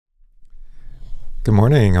Good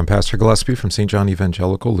morning. I'm Pastor Gillespie from St. John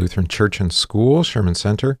Evangelical Lutheran Church and School, Sherman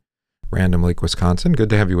Center, Random Lake, Wisconsin.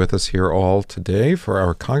 Good to have you with us here all today for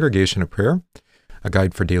our Congregation of Prayer, a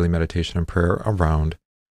guide for daily meditation and prayer around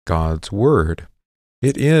God's Word.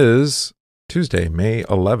 It is Tuesday, May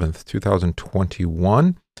 11th,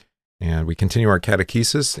 2021, and we continue our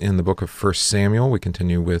catechesis in the book of 1 Samuel. We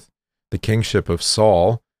continue with the kingship of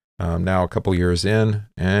Saul, now a couple years in,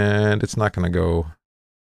 and it's not going to go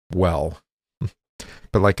well.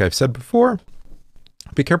 But like I've said before,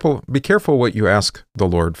 be careful what you ask the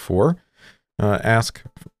Lord for. Ask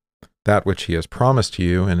that which he has promised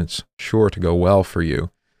you, and it's sure to go well for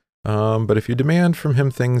you. But if you demand from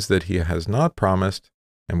him things that he has not promised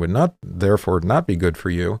and would not, therefore, not be good for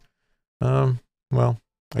you, well,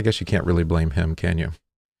 I guess you can't really blame him, can you?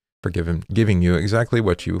 For giving you exactly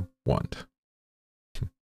what you want.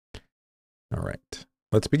 All right,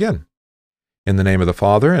 let's begin. In the name of the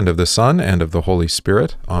Father, and of the Son, and of the Holy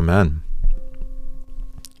Spirit. Amen.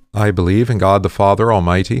 I believe in God the Father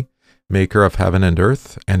Almighty, maker of heaven and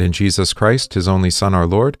earth, and in Jesus Christ, his only Son, our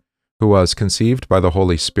Lord, who was conceived by the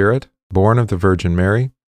Holy Spirit, born of the Virgin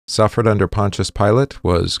Mary, suffered under Pontius Pilate,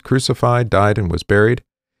 was crucified, died, and was buried.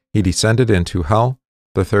 He descended into hell.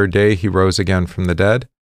 The third day he rose again from the dead.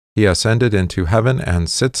 He ascended into heaven and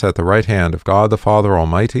sits at the right hand of God the Father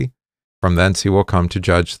Almighty. From thence he will come to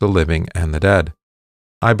judge the living and the dead.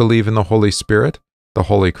 I believe in the Holy Spirit, the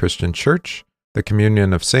holy Christian Church, the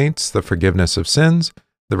communion of saints, the forgiveness of sins,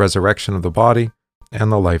 the resurrection of the body,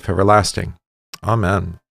 and the life everlasting.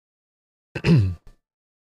 Amen. We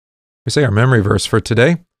say our memory verse for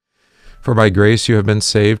today. For by grace you have been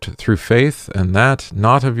saved through faith, and that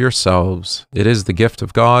not of yourselves. It is the gift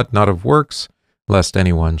of God, not of works, lest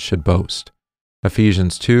anyone should boast.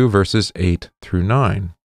 Ephesians 2, verses 8 through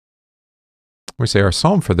 9. We say our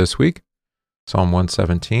psalm for this week, Psalm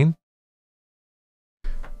 117.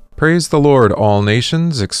 Praise the Lord, all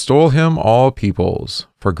nations, extol him, all peoples.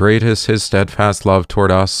 For great is his steadfast love toward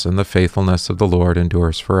us, and the faithfulness of the Lord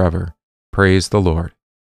endures forever. Praise the Lord.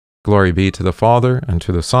 Glory be to the Father, and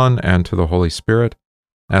to the Son, and to the Holy Spirit,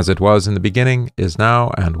 as it was in the beginning, is now,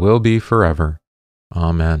 and will be forever.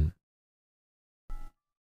 Amen.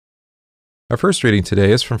 Our first reading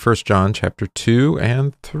today is from 1 John chapter 2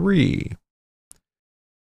 and 3.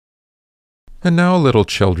 And now, little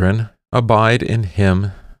children, abide in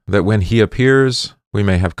him, that when he appears, we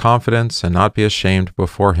may have confidence and not be ashamed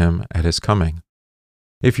before him at his coming.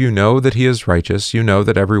 If you know that he is righteous, you know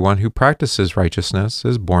that everyone who practices righteousness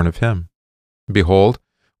is born of him. Behold,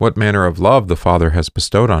 what manner of love the Father has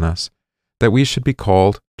bestowed on us, that we should be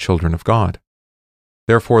called children of God.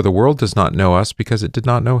 Therefore the world does not know us because it did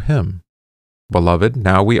not know him. Beloved,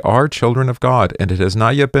 now we are children of God, and it has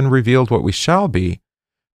not yet been revealed what we shall be.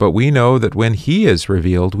 But we know that when he is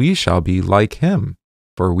revealed, we shall be like him,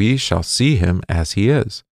 for we shall see him as he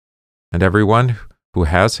is. And everyone who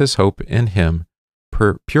has his hope in him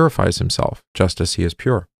purifies himself, just as he is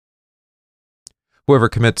pure. Whoever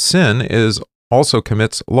commits sin also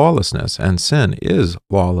commits lawlessness, and sin is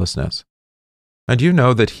lawlessness. And you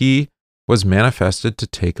know that he was manifested to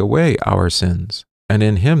take away our sins, and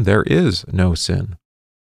in him there is no sin.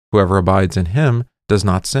 Whoever abides in him does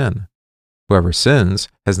not sin. Whoever sins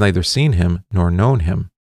has neither seen him nor known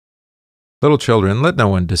him. Little children, let no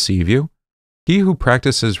one deceive you. He who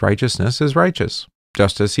practices righteousness is righteous,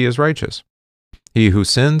 just as he is righteous. He who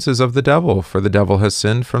sins is of the devil, for the devil has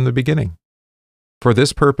sinned from the beginning. For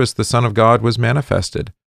this purpose the Son of God was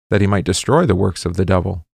manifested, that he might destroy the works of the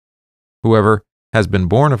devil. Whoever has been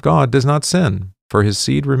born of God does not sin, for his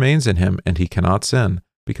seed remains in him, and he cannot sin,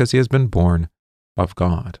 because he has been born of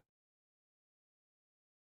God.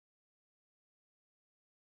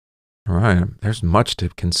 All right, there's much to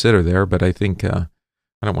consider there, but I think I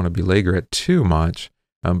don't want to belabor it too much.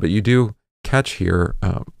 But you do catch here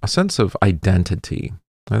a sense of identity.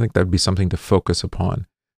 I think that would be something to focus upon,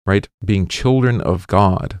 right? Being children of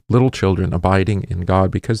God, little children abiding in God,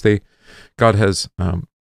 because God has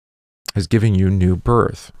given you new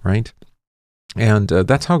birth, right? And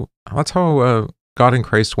that's how God in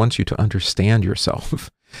Christ wants you to understand yourself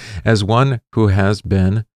as one who has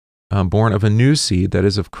been born of a new seed that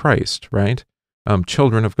is of Christ, right?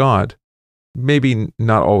 Children of God, maybe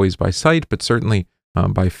not always by sight, but certainly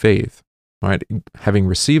by faith, right? Having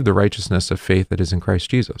received the righteousness of faith that is in Christ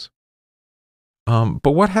Jesus.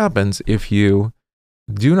 But what happens if you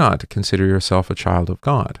do not consider yourself a child of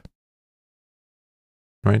God,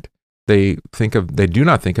 right? They do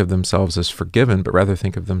not think of themselves as forgiven, but rather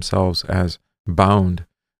think of themselves as bound,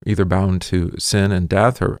 either bound to sin and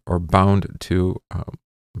death or bound to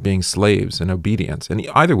being slaves and obedience. And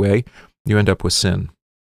either way, you end up with sin.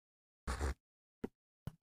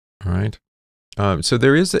 All right. So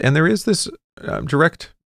there is this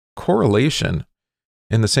direct correlation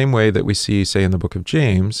in the same way that we see, say, in the book of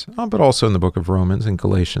James, but also in the book of Romans and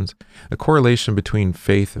Galatians, a correlation between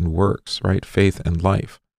faith and works, right? Faith and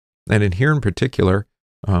life. And in here in particular,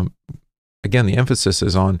 again, the emphasis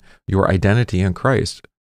is on your identity in Christ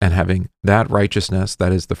and having that righteousness,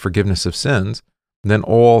 that is the forgiveness of sins, then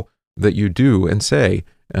all that you do and say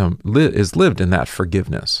is lived in that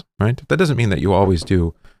forgiveness, right? That doesn't mean that you always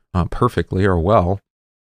do perfectly or well,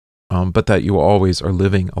 but that you always are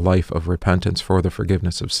living a life of repentance for the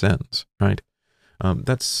forgiveness of sins, right? I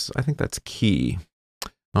think that's key.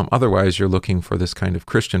 Otherwise, you're looking for this kind of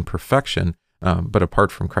Christian perfection, but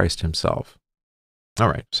apart from Christ himself. All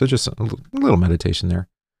right, so just a little meditation there.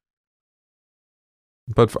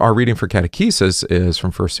 But our reading for catechesis is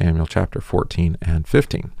from 1 Samuel chapter 14 and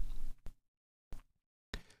 15.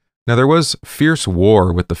 Now there was fierce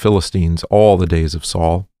war with the Philistines all the days of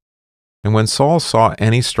Saul. And when Saul saw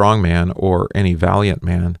any strong man or any valiant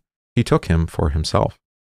man, he took him for himself.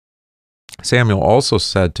 Samuel also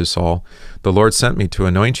said to Saul, "The Lord sent me to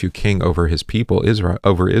anoint you king over his people Israel.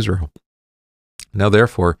 Now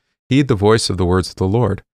therefore, heed the voice of the words of the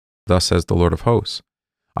Lord. Thus says the Lord of hosts,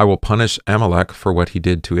 I will punish Amalek for what he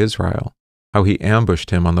did to Israel, how he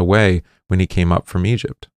ambushed him on the way when he came up from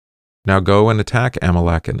Egypt. Now go and attack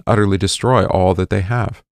Amalek and utterly destroy all that they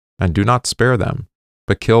have, and do not spare them,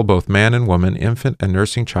 but kill both man and woman, infant and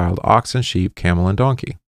nursing child, ox and sheep, camel and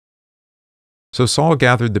donkey." So Saul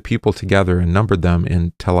gathered the people together and numbered them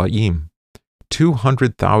in Telaim,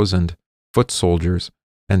 200,000 foot soldiers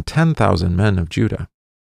and 10,000 men of Judah.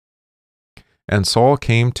 And Saul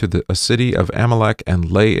came to a city of Amalek and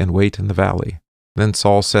lay in wait in the valley. Then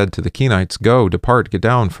Saul said to the Kenites, "Go, depart, get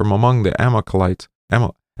down from among the Amalekites,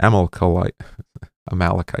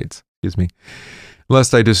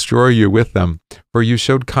 lest I destroy you with them, for you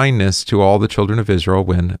showed kindness to all the children of Israel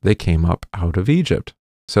when they came up out of Egypt."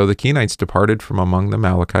 So the Kenites departed from among the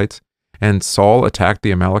Amalekites, and Saul attacked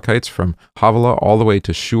the Amalekites from Havilah all the way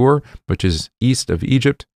to Shur, which is east of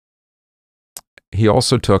Egypt. He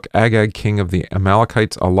also took Agag, king of the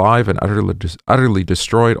Amalekites, alive and utterly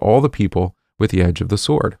destroyed all the people with the edge of the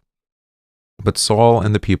sword. But Saul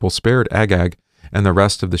and the people spared Agag and the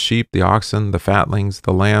rest of the sheep, the oxen, the fatlings,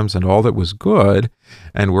 the lambs, and all that was good,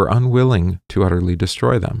 and were unwilling to utterly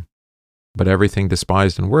destroy them. But everything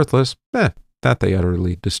despised and worthless, that they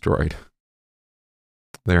utterly destroyed.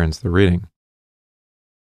 There ends the reading.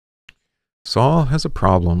 Saul has a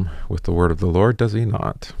problem with the word of the Lord, does he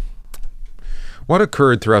not? What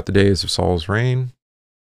occurred throughout the days of Saul's reign?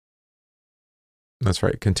 That's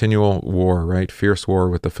right, continual war, right? Fierce war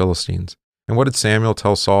with the Philistines. And what did Samuel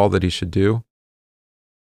tell Saul that he should do?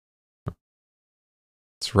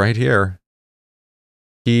 It's right here.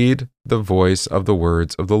 Heed the voice of the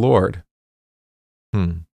words of the Lord.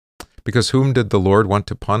 Because whom did the Lord want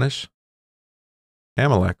to punish?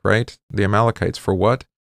 Amalek, right? The Amalekites. For what?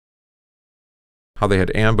 How they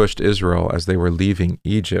had ambushed Israel as they were leaving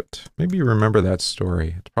Egypt. Maybe you remember that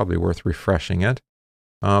story. It's probably worth refreshing it.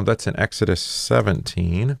 That's in Exodus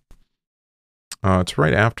 17. It's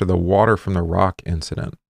right after the water from the rock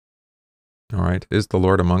incident. All right. Is the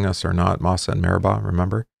Lord among us or not? Massa and Meribah,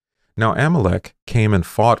 remember? Now Amalek came and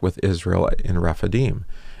fought with Israel in Rephidim.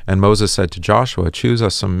 And Moses said to Joshua, "Choose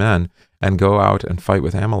us some men and go out and fight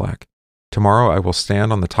with Amalek. Tomorrow I will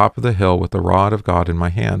stand on the top of the hill with the rod of God in my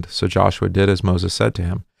hand." So Joshua did as Moses said to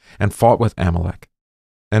him, and fought with Amalek.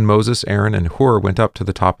 And Moses, Aaron, and Hur went up to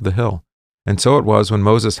the top of the hill. And so it was when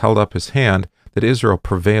Moses held up his hand that Israel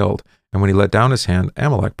prevailed, and when he let down his hand,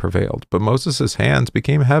 Amalek prevailed. But Moses' hands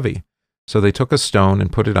became heavy. So they took a stone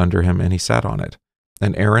and put it under him, and he sat on it.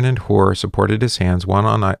 And Aaron and Hur supported his hands, one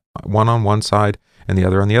on one side and the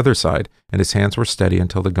other on the other side, and his hands were steady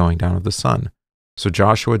until the going down of the sun. So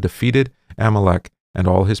Joshua defeated Amalek and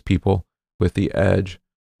all his people with the edge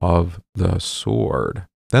of the sword.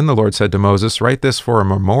 Then the Lord said to Moses, "Write this for a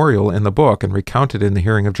memorial in the book and recount it in the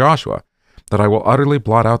hearing of Joshua, that I will utterly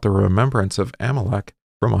blot out the remembrance of Amalek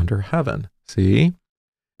from under heaven." See?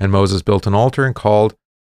 And Moses built an altar and called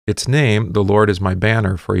its name, "The Lord is my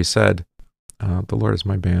banner," for he said, "The Lord is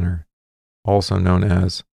my banner," also known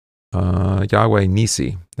as Yahweh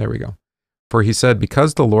Nisi. There we go. For he said,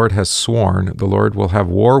 "Because the Lord has sworn, the Lord will have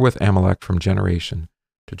war with Amalek from generation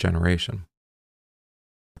to generation."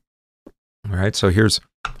 All right, so here's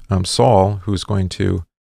Saul, who's going to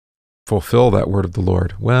fulfill that word of the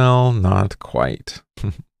Lord. Well, not quite.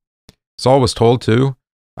 Saul was told to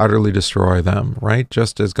utterly destroy them, right?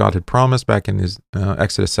 Just as God had promised back in his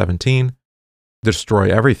Exodus 17, destroy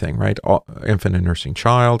everything, right? Infant and nursing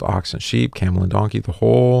child, ox and sheep, camel and donkey, the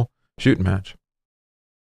whole shooting match.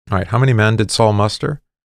 All right, how many men did Saul muster?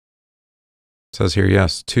 It says here,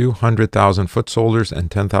 yes, 200,000 foot soldiers and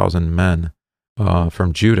 10,000 men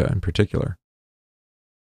from Judah in particular.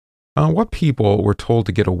 What people were told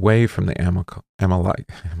to get away from the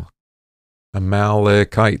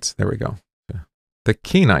Amalekites? There we go. The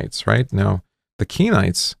Kenites, right? Now, the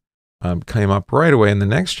Kenites came up right away in the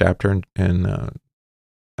next chapter in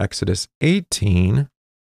Exodus 18,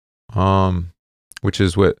 which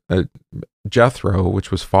is what Jethro, which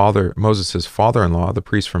was Moses' father-in-law, the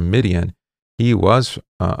priest from Midian, he was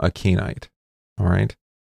a Kenite, all right?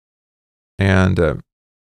 And the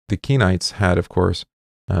Kenites had, of course,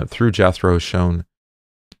 through Jethro, shown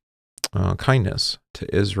kindness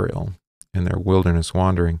to Israel in their wilderness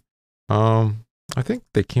wandering. I think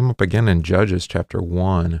they came up again in Judges chapter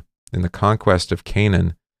 1, in the conquest of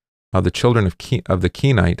Canaan. The children of the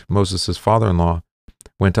Kenite, Moses' father-in-law,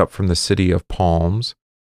 went up from the city of palms,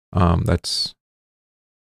 that's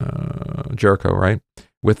Jericho, right?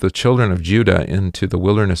 With the children of Judah into the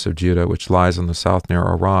wilderness of Judah, which lies on the south near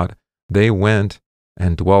Arad. They went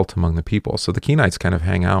and dwelt among the people. So the Kenites kind of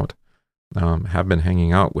have been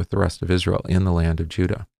hanging out with the rest of Israel in the land of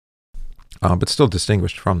Judah, but still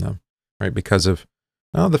distinguished from them, right? Because of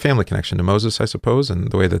the family connection to Moses, I suppose,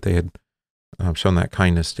 and the way that they had shown that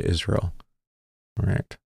kindness to Israel. All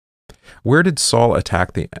right. Where did Saul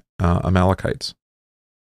attack the Amalekites? It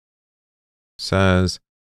says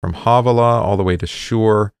from Havilah all the way to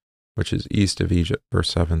Shur, which is east of Egypt, verse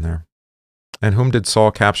 7 there. And whom did Saul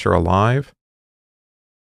capture alive?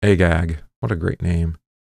 Agag. What a great name.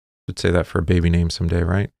 Should say that for a baby name someday,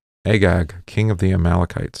 right? Agag, king of the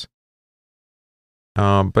Amalekites.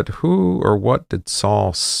 But who or what did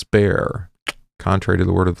Saul spare? Contrary to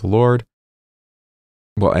the word of the Lord.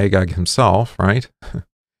 Well, Agag himself, right?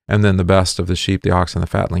 And then the best of the sheep, the oxen, the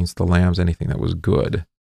fatlings, the lambs, anything that was good.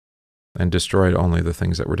 And destroyed only the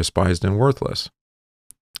things that were despised and worthless,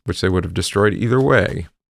 which they would have destroyed either way,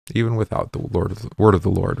 even without the word of the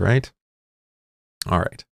Lord, right? All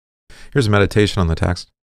right. Here's a meditation on the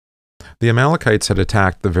text. The Amalekites had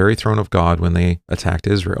attacked the very throne of God when they attacked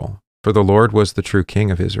Israel, for the Lord was the true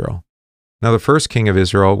king of Israel. Now the first king of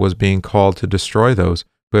Israel was being called to destroy those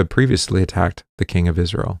who had previously attacked the king of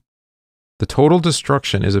Israel. The total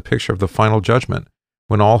destruction is a picture of the final judgment,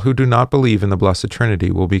 when all who do not believe in the Blessed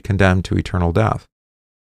Trinity will be condemned to eternal death.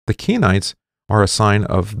 The Kenites are a sign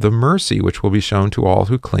of the mercy which will be shown to all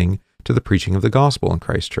who cling to the preaching of the gospel in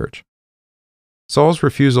Christ's church. Saul's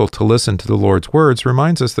refusal to listen to the Lord's words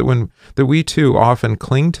reminds us that we too often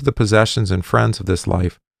cling to the possessions and friends of this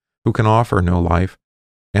life, who can offer no life,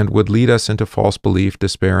 and would lead us into false belief,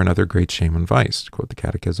 despair, and other great shame and vice, to quote the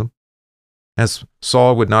Catechism. As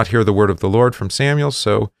Saul would not hear the word of the Lord from Samuel,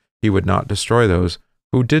 so he would not destroy those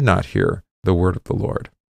who did not hear the word of the Lord.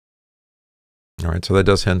 All right, so that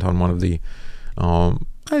does hint on one of the,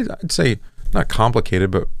 I'd say, not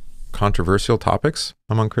complicated, but controversial topics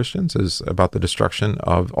among Christians, is about the destruction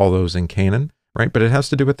of all those in Canaan, right? But it has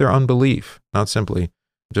to do with their unbelief, not simply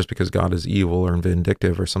just because God is evil or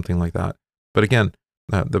vindictive or something like that. But again,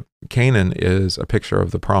 the Canaan is a picture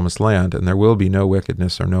of the promised land, and there will be no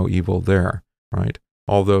wickedness or no evil there, right?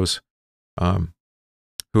 All those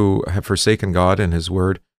who have forsaken God and his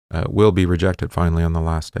word will be rejected finally on the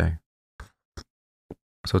last day.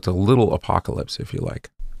 So it's a little apocalypse, if you like.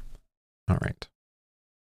 All right.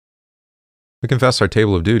 We confess our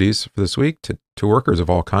table of duties for this week to workers of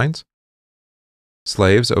all kinds.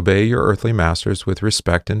 Slaves, obey your earthly masters with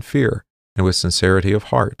respect and fear, and with sincerity of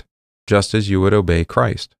heart, just as you would obey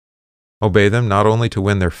Christ. Obey them not only to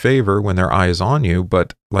win their favor when their eye is on you,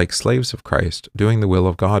 but, like slaves of Christ, doing the will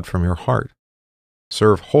of God from your heart.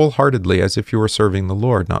 Serve wholeheartedly as if you were serving the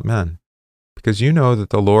Lord, not men, because you know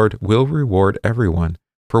that the Lord will reward everyone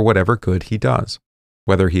for whatever good he does,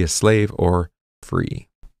 whether he is slave or free.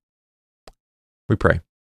 We pray.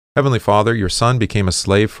 Heavenly Father, your Son became a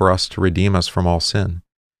slave for us to redeem us from all sin.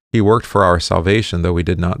 He worked for our salvation, though we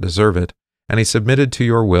did not deserve it, and he submitted to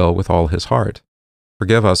your will with all his heart.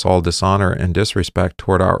 Forgive us all dishonor and disrespect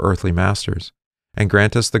toward our earthly masters, and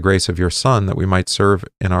grant us the grace of your Son that we might serve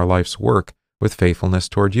in our life's work with faithfulness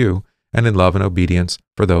toward you, and in love and obedience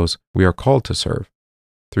for those we are called to serve.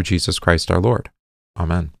 Through Jesus Christ our Lord.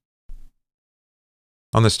 Amen.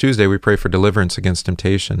 On this Tuesday, we pray for deliverance against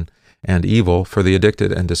temptation and evil, for the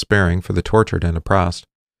addicted and despairing, for the tortured and oppressed,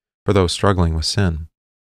 for those struggling with sin.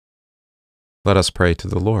 Let us pray to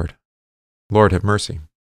the Lord. Lord, have mercy.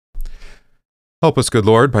 Help us, good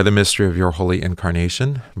Lord, by the mystery of your holy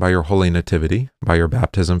incarnation, by your holy nativity, by your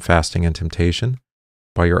baptism, fasting, and temptation,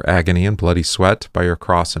 by your agony and bloody sweat, by your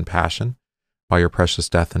cross and passion, by your precious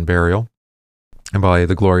death and burial, and by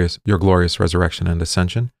your glorious resurrection and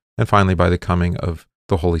ascension, and finally by the coming of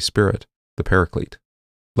the Holy Spirit, the Paraclete.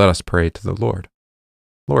 Let us pray to the Lord.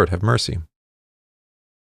 Lord, have mercy.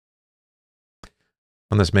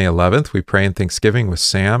 On this May 11th, we pray in thanksgiving with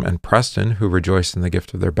Sam and Preston, who rejoice in the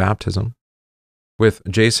gift of their baptism, with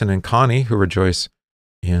Jason and Connie, who rejoice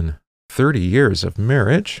in 30 years of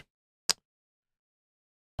marriage,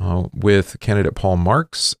 with candidate Paul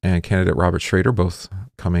Marks and candidate Robert Schrader, both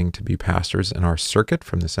coming to be pastors in our circuit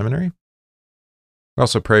from the seminary. We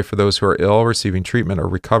also pray for those who are ill, receiving treatment, or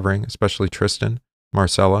recovering, especially Tristan,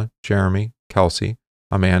 Marcella, Jeremy, Kelsey,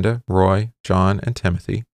 Amanda, Roy, John, and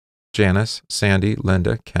Timothy, Janice, Sandy,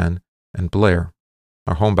 Linda, Ken, and Blair,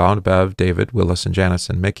 our homebound Bev, David, Willis, and Janice,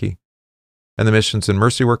 and Mickey, and the missions and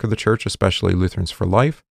mercy work of the church, especially Lutherans for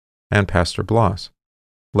Life, and Pastor Bloss.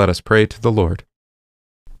 Let us pray to the Lord.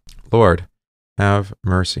 Lord, have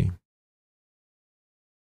mercy.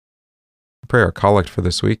 Pray our collect for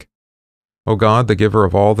this week. O God, the giver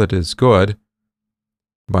of all that is good,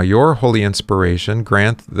 by your holy inspiration,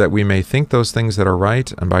 grant that we may think those things that are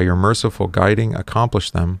right, and by your merciful guiding accomplish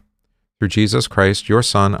them. Through Jesus Christ, your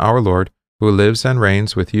Son, our Lord, who lives and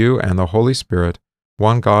reigns with you and the Holy Spirit,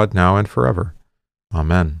 one God, now and forever.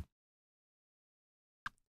 Amen.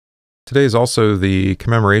 Today is also the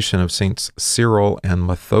commemoration of Saints Cyril and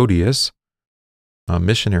Methodius,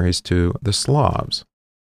 missionaries to the Slavs.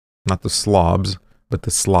 Not the Slobs, but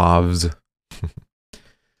the Slavs.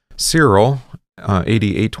 Cyril, AD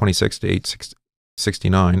 826 to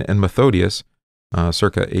 869, and Methodius,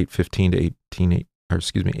 circa 815 to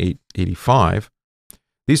 885.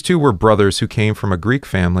 These two were brothers who came from a Greek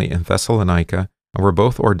family in Thessalonica and were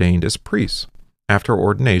both ordained as priests. After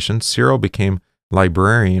ordination, Cyril became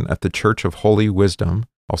librarian at the Church of Holy Wisdom,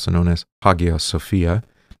 also known as Hagia Sophia,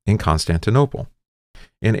 in Constantinople.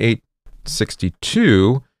 In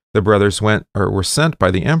 862, the brothers were sent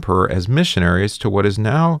by the emperor as missionaries to what is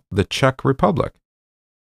now the Czech Republic,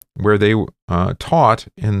 where they taught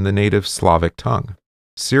in the native Slavic tongue.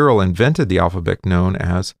 Cyril invented the alphabet known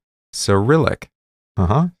as Cyrillic.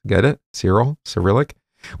 Get it? Cyrillic,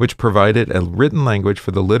 which provided a written language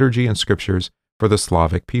for the liturgy and scriptures for the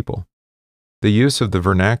Slavic people. The use of the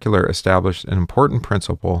vernacular established an important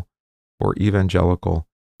principle for evangelical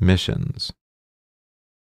missions.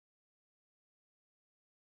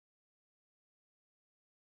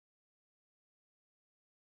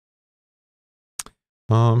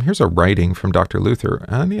 Here's a writing from Dr. Luther,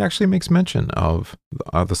 and he actually makes mention of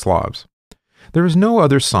the Slavs. There is no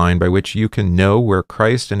other sign by which you can know where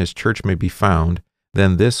Christ and his church may be found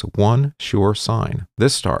than this one sure sign,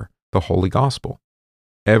 this star, the Holy Gospel.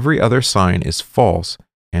 Every other sign is false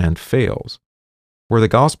and fails. Where the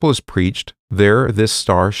gospel is preached, there this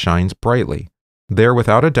star shines brightly. There,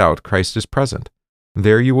 without a doubt, Christ is present.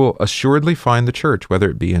 There you will assuredly find the church, whether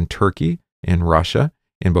it be in Turkey, in Russia,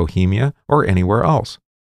 in Bohemia, or anywhere else.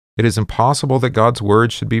 It is impossible that God's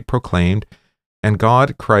word should be proclaimed, and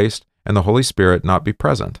God, Christ, and the Holy Spirit not be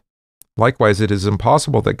present. Likewise, it is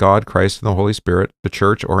impossible that God, Christ, and the Holy Spirit, the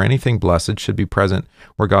church, or anything blessed should be present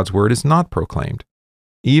where God's word is not proclaimed.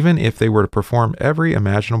 Even if they were to perform every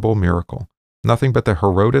imaginable miracle, nothing but the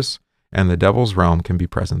Herodes and the devil's realm can be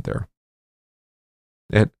present there.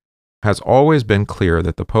 It has always been clear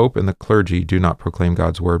that the Pope and the clergy do not proclaim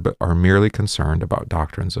God's word, but are merely concerned about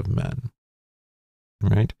doctrines of men.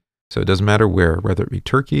 Right? So it doesn't matter where, whether it be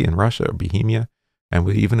Turkey and Russia or Bohemia, and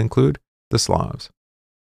we even include the Slavs.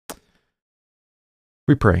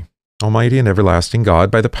 We pray. Almighty and everlasting God,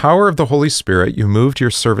 by the power of the Holy Spirit, you moved your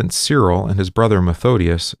servant Cyril and his brother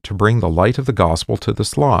Methodius to bring the light of the gospel to the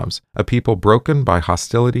Slavs, a people broken by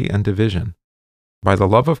hostility and division. By the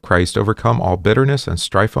love of Christ, overcome all bitterness and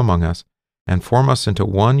strife among us, and form us into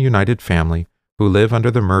one united family who live under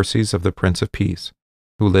the mercies of the Prince of Peace,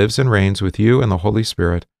 who lives and reigns with you and the Holy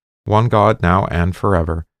Spirit, one God, now and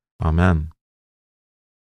forever. Amen.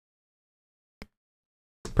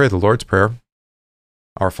 Pray the Lord's Prayer.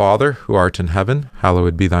 Our Father, who art in heaven,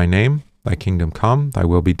 hallowed be thy name. Thy kingdom come, thy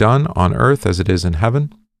will be done, on earth as it is in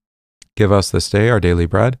heaven. Give us this day our daily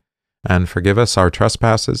bread, and forgive us our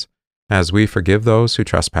trespasses, as we forgive those who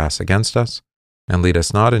trespass against us. And lead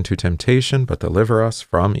us not into temptation, but deliver us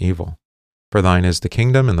from evil. For thine is the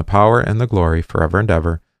kingdom, and the power, and the glory, forever and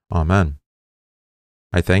ever. Amen.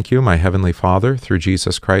 I thank you, my heavenly Father, through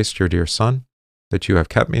Jesus Christ, your dear Son, that you have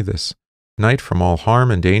kept me this night from all harm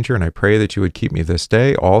and danger, and I pray that you would keep me this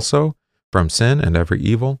day also from sin and every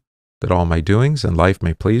evil, that all my doings and life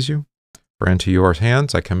may please you. For into your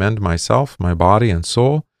hands I commend myself, my body and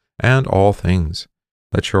soul, and all things.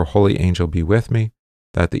 Let your holy angel be with me,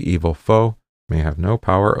 that the evil foe may have no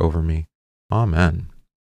power over me. Amen.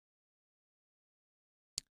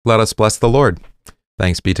 Let us bless the Lord.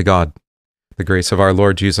 Thanks be to God. The grace of our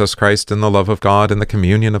Lord Jesus Christ and the love of God and the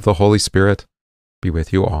communion of the Holy Spirit be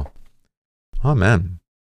with you all. Amen.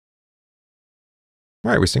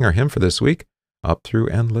 All right, we sing our hymn for this week, Up Through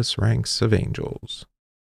Endless Ranks of Angels.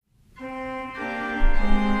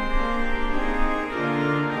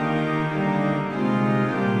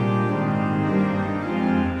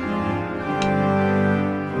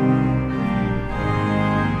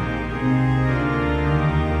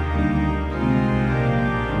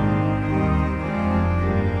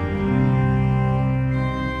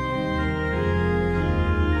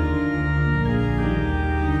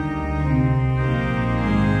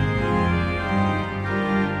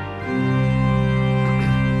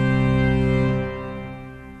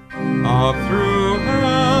 Up through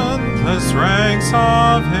endless ranks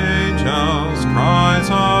of angels, cries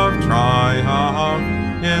of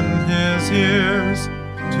triumph in his ears,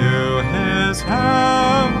 to his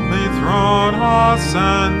heavenly throne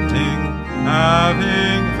ascending,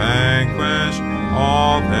 having vanquished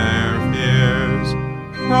all their fears.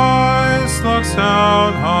 Christ looks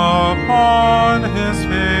down upon his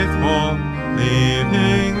faithful,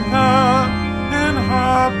 leaving them in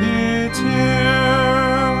happy tears.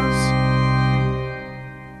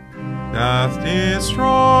 Death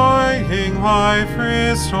destroying, life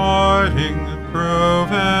restoring,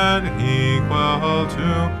 proven equal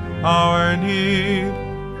to our need.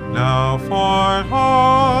 Now for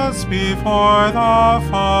us before the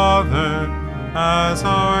Father, as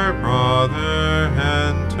our brother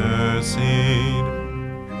intercede.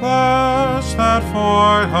 Flesh that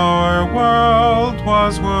for our world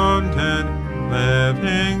was wounded,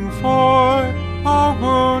 living for a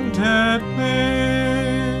wounded plea.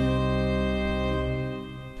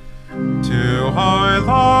 To our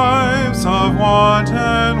lives of want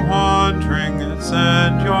and wandering,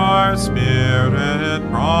 send your Spirit,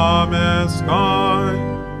 promised God.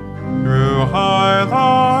 Through our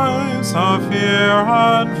lives of fear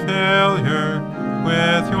and failure,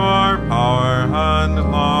 with your power and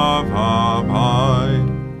love abide.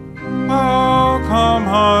 Welcome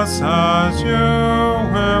us as you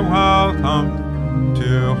were welcomed,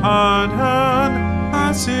 to hand in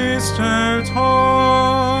as Easter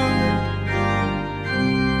tide.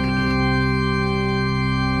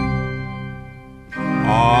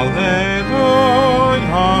 Alleluia,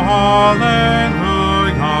 alleluia,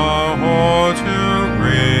 oh, to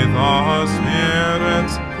breathe the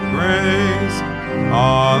Spirit's grace.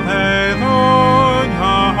 Alleluia,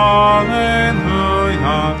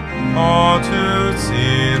 alleluia, oh, to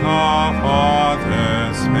see the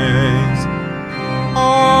Father's face.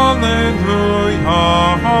 Alleluia,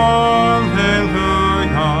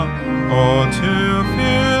 alleluia, oh, to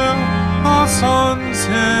feel the Son's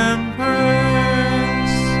embrace.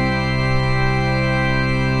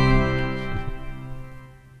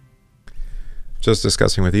 Just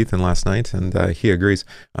discussing with Ethan last night, and he agrees.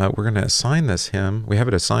 We're going to assign this hymn. We have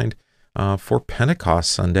it assigned for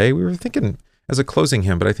Pentecost Sunday. We were thinking as a closing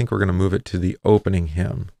hymn, but I think we're going to move it to the opening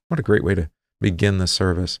hymn. What a great way to begin the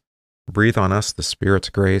service. Breathe on us the Spirit's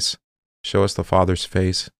grace. Show us the Father's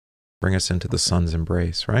face. Bring us into the Son's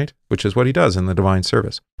embrace, right? Which is what he does in the divine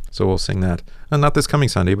service. So we'll sing that. And not this coming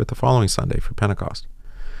Sunday, but the following Sunday for Pentecost.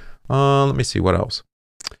 Let me see what else.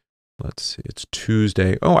 Let's see, it's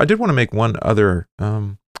Tuesday. Oh, I did want to make one other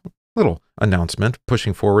little announcement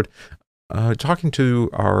pushing forward. Talking to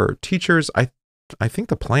our teachers, I think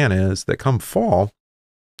the plan is that come fall,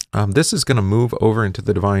 this is going to move over into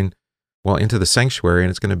the into the sanctuary, and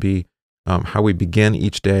it's going to be how we begin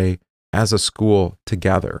each day as a school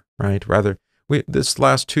together, right? This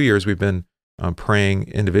last 2 years, we've been praying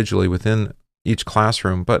individually within each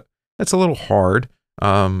classroom, but it's a little hard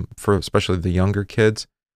for especially the younger kids.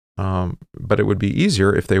 But it would be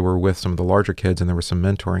easier if they were with some of the larger kids and there was some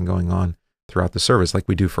mentoring going on throughout the service like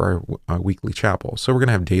we do for our weekly chapel. So we're going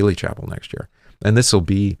to have daily chapel next year. And this will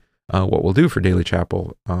be what we'll do for daily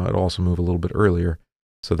chapel. It'll also move a little bit earlier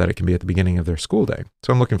so that it can be at the beginning of their school day.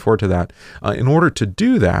 So I'm looking forward to that. In order to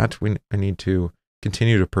do that, I need to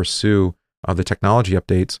continue to pursue the technology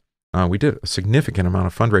updates. We did a significant amount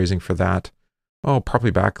of fundraising for that,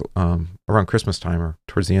 probably back around Christmas time or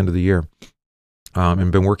towards the end of the year.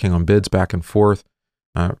 And been working on bids back and forth.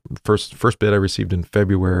 First bid I received in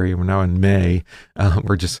February. We're now in May.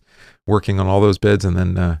 We're just working on all those bids and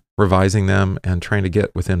then revising them and trying to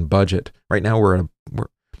get within budget. Right now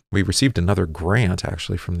we received another grant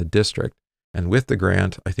actually from the district, and with the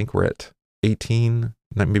grant I think we're at 18,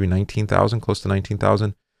 maybe 19,000, close to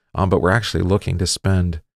 19,000. But we're actually looking to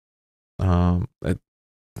spend it's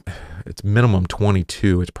minimum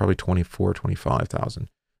 22. It's probably 24, 25,000.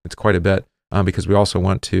 It's quite a bit. because we also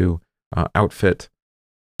want to outfit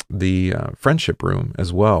the friendship room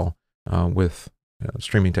as well with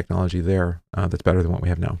streaming technology there that's better than what we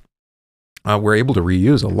have now. We're able to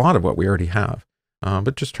reuse a lot of what we already have,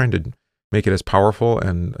 but just trying to make it as powerful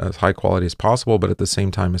and as high quality as possible, but at the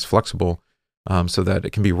same time as flexible, so that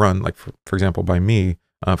it can be run, like for example, by me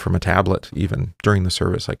from a tablet. Even during the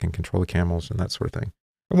service, I can control the camels and that sort of thing.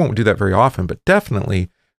 I won't do that very often, but definitely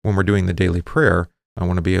when we're doing the daily prayer, I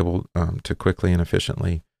want to be able to quickly and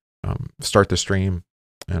efficiently start the stream,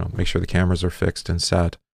 make sure the cameras are fixed and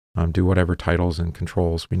set, do whatever titles and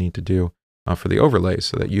controls we need to do for the overlays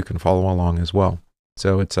so that you can follow along as well.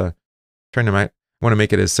 So it's trying to want to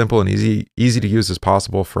make it as simple and easy to use as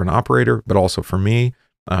possible for an operator, but also for me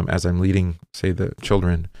as I'm leading, say, the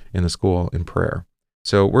children in the school in prayer.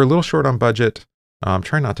 So we're a little short on budget. I'm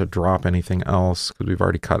trying not to drop anything else because we've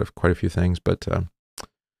already cut quite a few things, but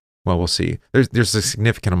well, we'll see. There's a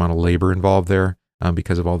significant amount of labor involved there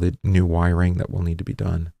because of all the new wiring that will need to be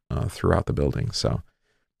done throughout the building. So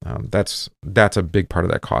that's a big part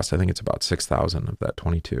of that cost. I think it's about $6,000 of that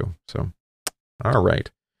 22. So, all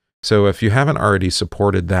right. So if you haven't already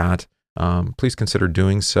supported that, please consider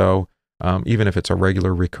doing so. Even if it's a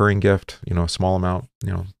regular recurring gift, a small amount,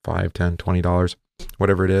 $5, $10, $20,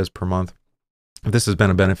 whatever it is per month. If this has been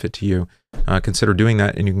a benefit to you, consider doing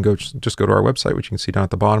that. And you can just go to our website, which you can see down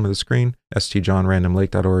at the bottom of the screen,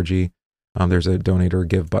 stjohnrandomlake.org. There's a donate or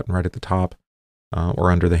give button right at the top,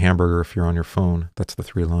 or under the hamburger if you're on your phone. That's the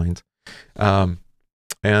 3 lines. And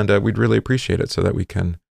we'd really appreciate it so that we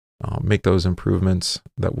can make those improvements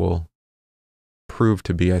that will prove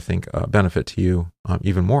to be, I think, a benefit to you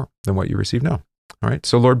even more than what you receive now. All right.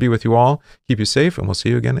 So Lord be with you all. Keep you safe, and we'll see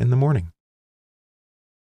you again in the morning.